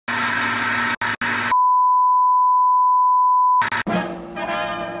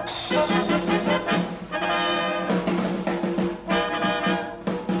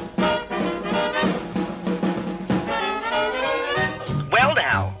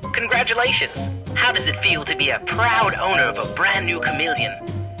Congratulations! How does it feel to be a proud owner of a brand new chameleon?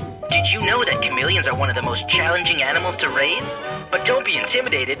 Did you know that chameleons are one of the most challenging animals to raise? But don't be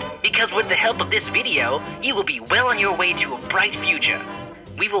intimidated, because with the help of this video, you will be well on your way to a bright future.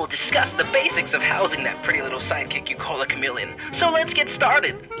 We will discuss the basics of housing that pretty little sidekick you call a chameleon. So let's get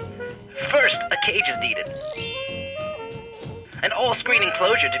started. First, a cage is needed. An all-screen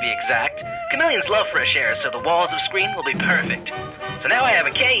enclosure to be exact. Chameleons love fresh air, so the walls of screen will be perfect. So now I have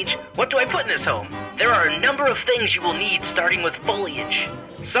a cage, what do I put in this home? There are a number of things you will need, starting with foliage.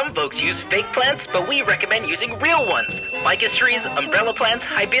 Some folks use fake plants, but we recommend using real ones. Ficus trees, umbrella plants,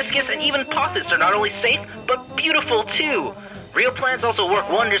 hibiscus, and even pothos are not only safe, but beautiful too. Real plants also work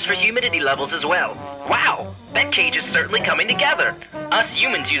wonders for humidity levels as well. Wow, that cage is certainly coming together. Us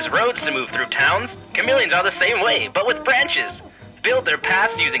humans use roads to move through towns. Chameleons are the same way, but with branches. Build their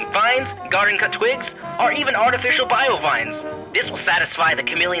paths using vines, garden-cut twigs, or even artificial biovines. This will satisfy the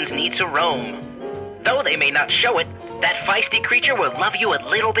chameleon's need to roam. Though they may not show it, that feisty creature will love you a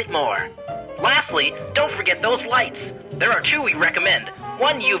little bit more. Lastly, don't forget those lights. There are two we recommend,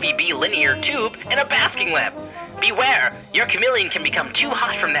 one UVB linear tube and a basking lamp. Beware, your chameleon can become too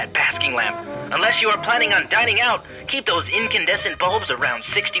hot from that basking lamp. Unless you are planning on dining out, keep those incandescent bulbs around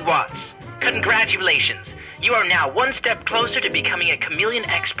 60 watts. Congratulations! You are now one step closer to becoming a chameleon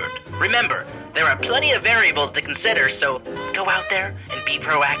expert. Remember, there are plenty of variables to consider, so go out there and be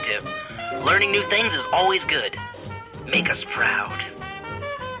proactive. Learning new things is always good. Make us proud.